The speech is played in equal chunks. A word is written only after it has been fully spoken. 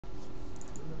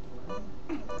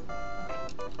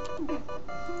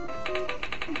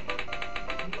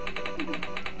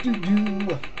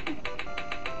Do-do.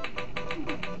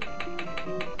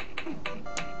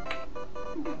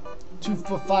 2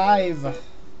 for 5.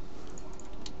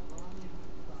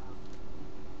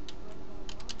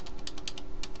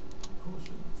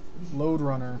 Lode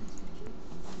runner.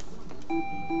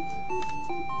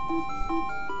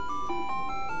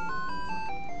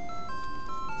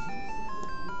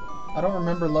 I don't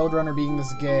remember Lode Runner being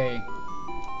this gay,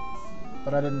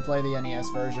 but I didn't play the NES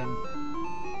version.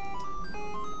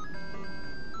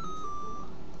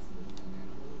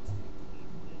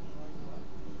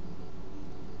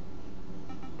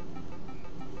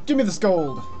 Give me this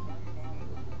gold!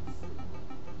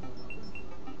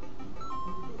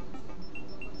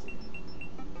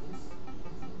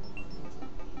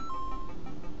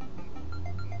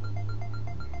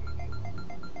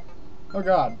 Oh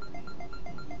god.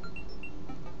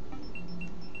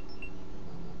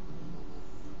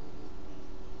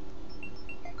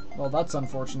 Well, that's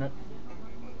unfortunate.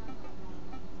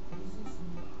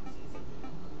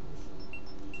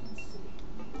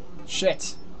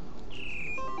 Shit.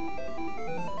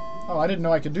 Oh, I didn't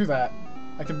know I could do that.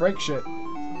 I can break shit. Alright,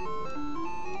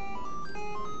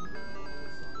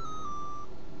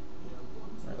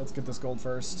 let's get this gold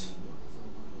first.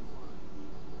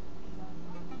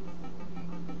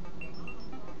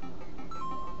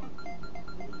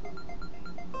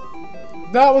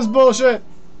 That was bullshit!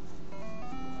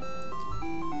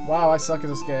 Wow, I suck at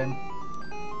this game.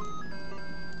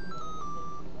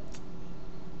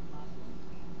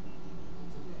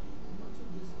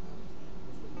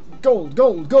 Gold,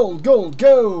 gold, gold, gold,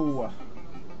 go!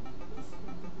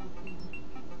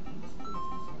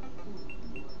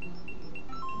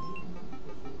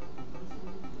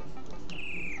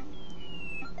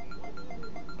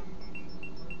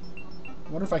 I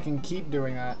wonder if I can keep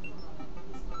doing that.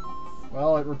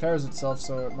 Well, it repairs itself,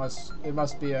 so it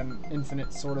must be an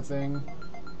infinite sort of thing.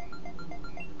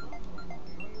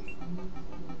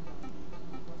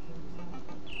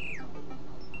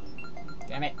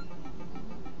 Damn it.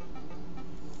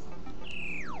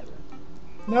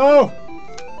 No!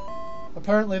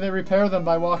 Apparently they repair them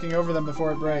by walking over them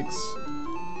before it breaks.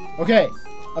 Okay,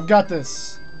 I've got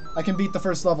this. I can beat the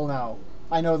first level now.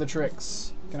 I know the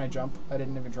tricks. Can I jump? I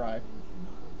didn't even try.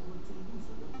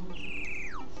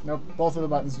 Nope, both of the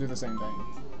buttons do the same thing.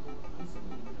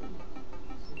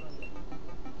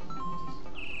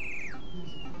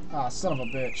 Ah, son of a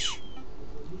bitch.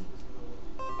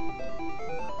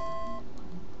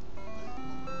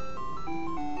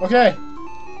 Okay!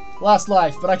 Last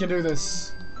life, but I can do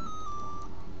this.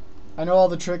 I know all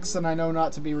the tricks and I know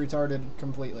not to be retarded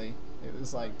completely. It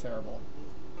was, like, terrible.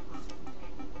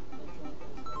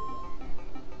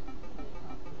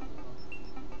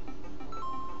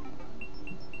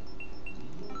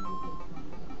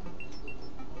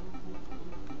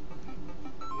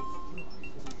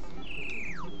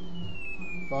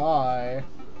 Bye.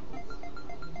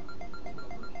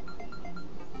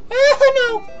 Ah,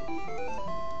 no!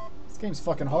 This game's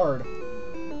fucking hard.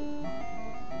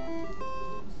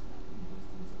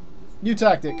 New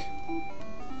tactic.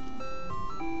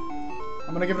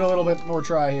 I'm gonna give it a little bit more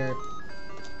try here.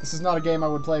 This is not a game I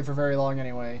would play for very long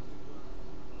anyway.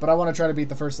 But I want to try to beat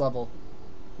the first level.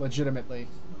 Legitimately.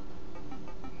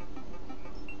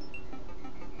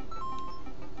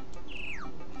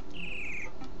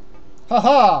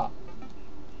 Haha!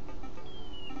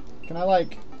 Can I,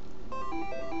 like...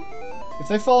 If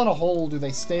they fall in a hole, do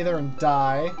they stay there and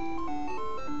die?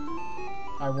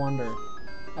 I wonder.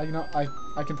 I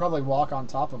can probably walk on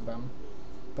top of them.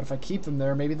 But if I keep them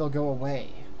there, maybe they'll go away.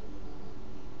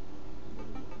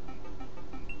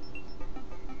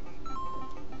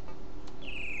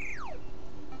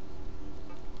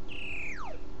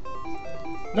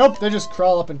 Nope, they just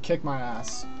crawl up and kick my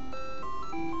ass.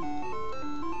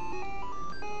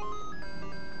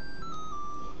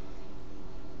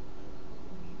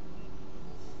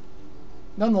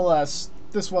 Nonetheless,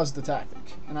 this was the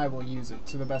tactic, and I will use it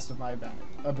to the best of my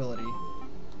ability.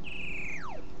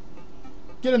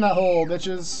 Get in that hole,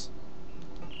 bitches!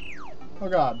 Oh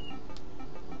god.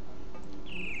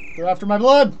 They're after my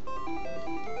blood!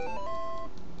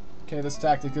 Okay, this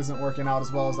tactic isn't working out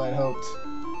as well as I'd hoped.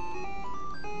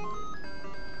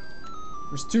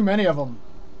 There's too many of them.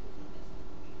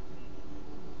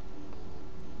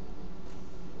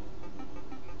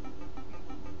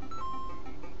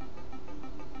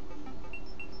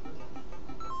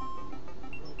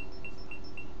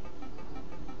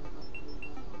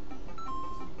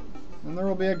 And there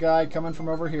will be a guy coming from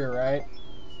over here, right?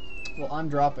 Well, I'm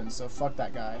dropping, so fuck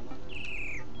that guy.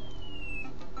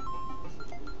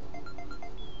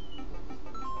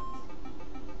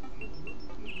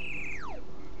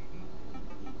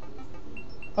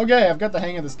 Okay, I've got the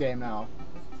hang of this game now.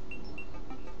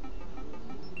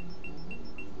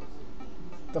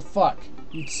 The fuck?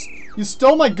 You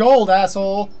stole my gold,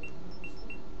 asshole!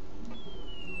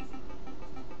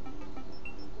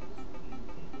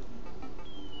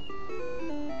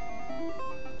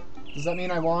 Does that mean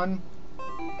I won?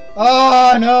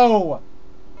 Oh, no!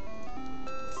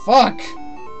 Fuck!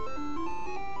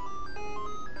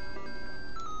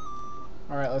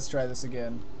 Alright, let's try this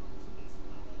again.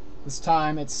 This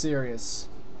time, it's serious.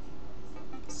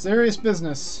 Serious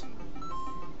business.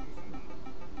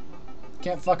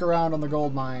 Can't fuck around on the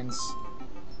gold mines.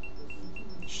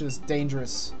 Shit is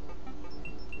dangerous.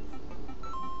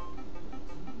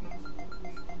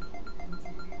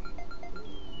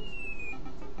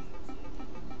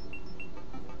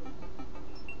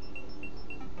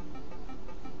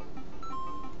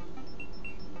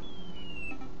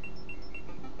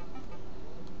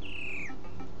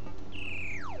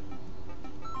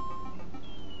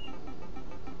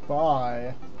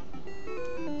 Bye.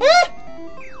 Ah!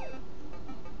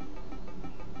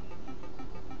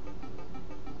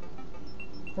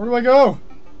 Where do I go?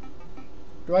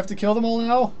 Do I have to kill them all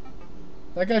now?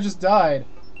 That guy just died.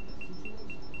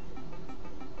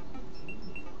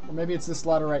 Or maybe it's this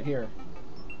ladder right here.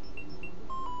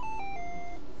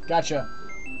 Gotcha.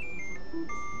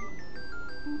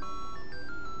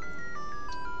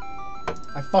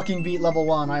 I fucking beat level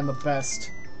 1. I am the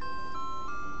best.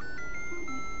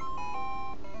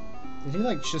 Did he,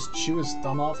 like, just chew his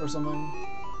thumb off or something?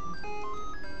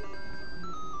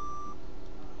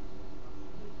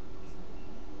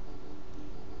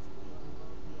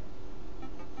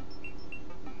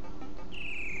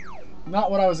 Not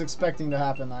what I was expecting to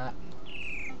happen, that.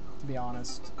 To be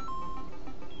honest.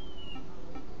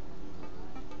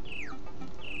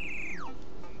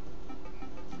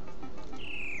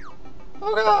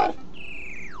 Oh god!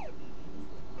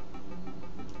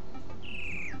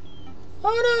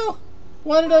 Oh no!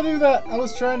 Why did I do that? I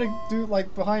was trying to do,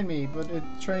 like, behind me, but it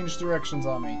changed directions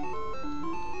on me.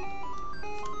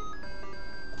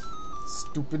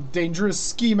 Stupid, dangerous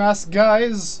ski mask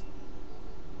guys!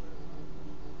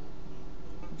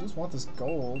 I just want this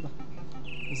gold.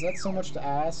 Is that so much to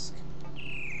ask?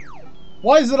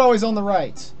 Why is it always on the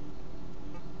right?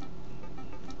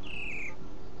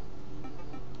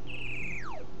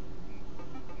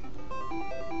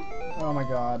 Oh my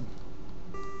god.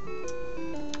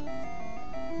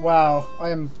 Wow, I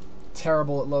am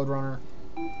terrible at Lode Runner.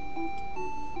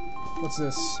 What's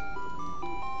this?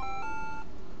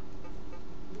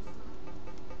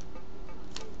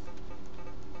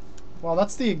 Wow,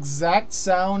 that's the exact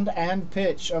sound and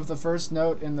pitch of the first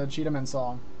note in the Cheetah Men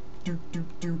song. Do do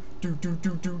do do do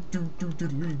do do do do do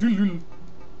do do.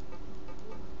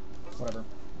 Whatever.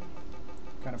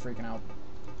 Kind of freaking out.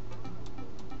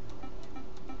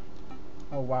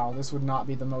 Oh wow, this would not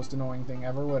be the most annoying thing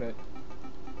ever, would it?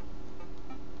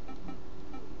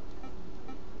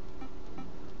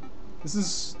 This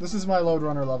is my Lode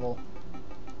Runner level.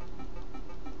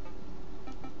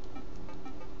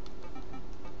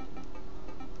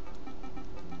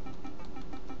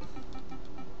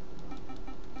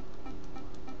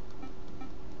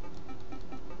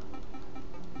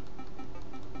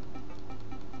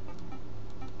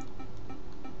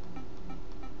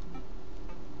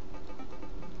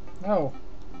 No.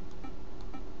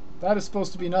 That is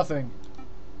supposed to be nothing.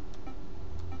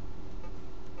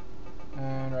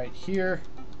 And right here.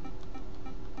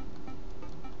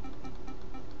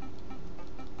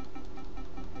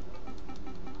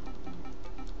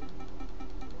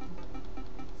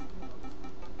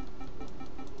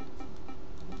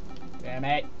 Damn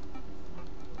it.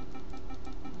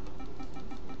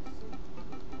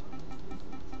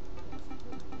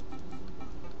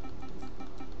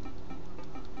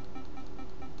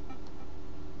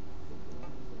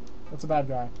 That's a bad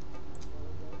guy.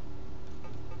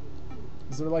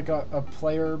 Is there like a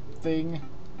player thing?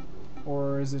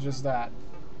 Or is it just that?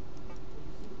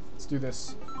 Let's do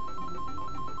this.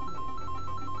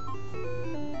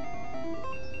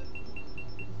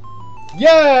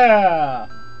 Yeah!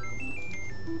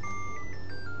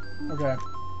 Okay.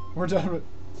 We're done with...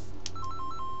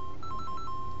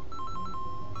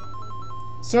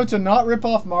 So to not rip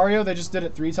off Mario, they just did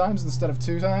it 3 times instead of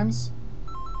 2 times?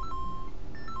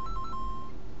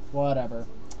 Whatever.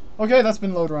 Okay, that's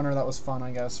been Lode Runner. That was fun,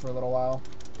 I guess, for a little while.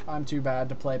 I'm too bad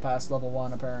to play past level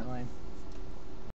 1, apparently.